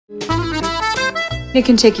It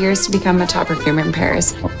can take years to become a top perfumer in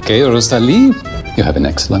Paris. Okay, Rosalie, you have an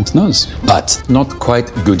excellent nose, but not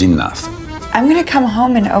quite good enough. I'm gonna come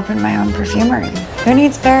home and open my own perfumery. Who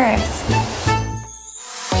needs Paris?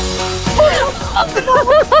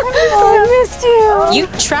 I missed you. You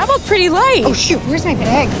traveled pretty light. Oh shoot, where's my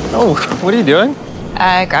bag? Oh, what are you doing?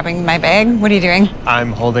 Grabbing my bag. What are you doing?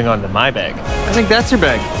 I'm holding on to my bag. I think that's your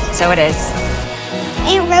bag. So it is.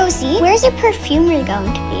 Aunt Rosie, where's your perfumery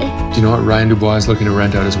going to be? Do you know what Ryan Dubois is looking to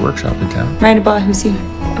rent out his workshop in town? Ryan Dubois, who's you?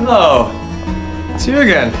 Hello. It's you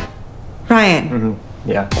again. Ryan.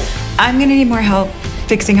 Yeah. I'm gonna need more help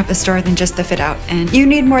fixing up the store than just the fit out. And you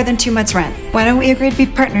need more than 2 months rent. Why don't we agree to be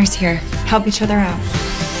partners here? Help each other out.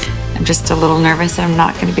 I'm just a little nervous that I'm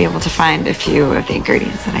not gonna be able to find a few of the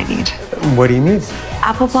ingredients that I need. What do you need?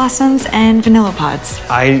 Apple blossoms and vanilla pods.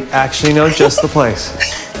 I actually know just the place.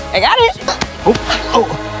 I got it. Oh,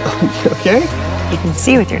 you okay? You can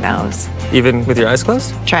see with your nose. Even with your eyes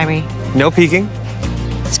closed? Try me. No peeking?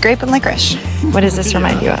 Scrape and licorice. What does this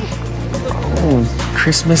remind you of? Oh,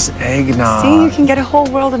 Christmas eggnog. See, you can get a whole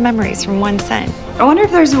world of memories from one scent. I wonder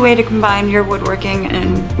if there's a way to combine your woodworking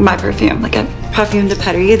and my perfume. Like at Parfum de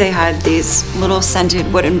Paris, they had these little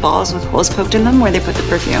scented wooden balls with holes poked in them where they put the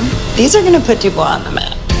perfume. These are gonna put Dubois on the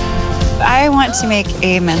map. I want to make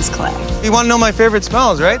a men's collab. You want to know my favorite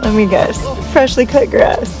smells, right? Let me guess. Freshly cut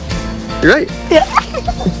grass. You're right. Yeah.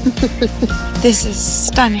 This is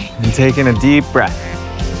stunning. I'm taking a deep breath.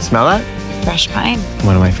 Smell that? Fresh pine.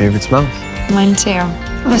 One of my favorite smells. Mine too.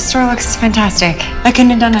 Well, the store looks fantastic. I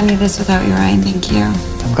couldn't have done any of this without you, Ryan. Thank you.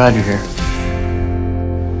 I'm glad you're here.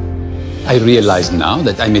 I realize now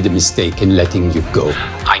that I made a mistake in letting you go.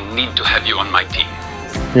 I need to have you on my team.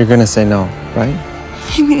 You're gonna say no, right?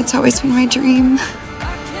 I mean, it's always been my dream.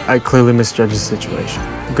 I clearly misjudged the situation.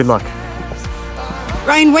 Good luck.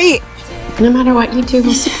 Ryan, wait! No matter what you do,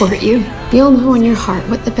 we'll support you. You'll know in your heart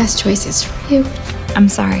what the best choice is for you. I'm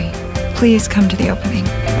sorry. Please come to the opening.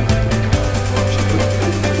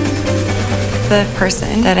 The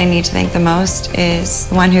person that I need to thank the most is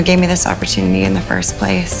the one who gave me this opportunity in the first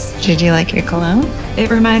place. Did you like your cologne? It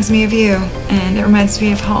reminds me of you, and it reminds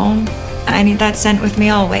me of home. I need that scent with me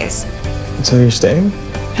always. So you're staying?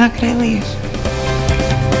 How could I leave?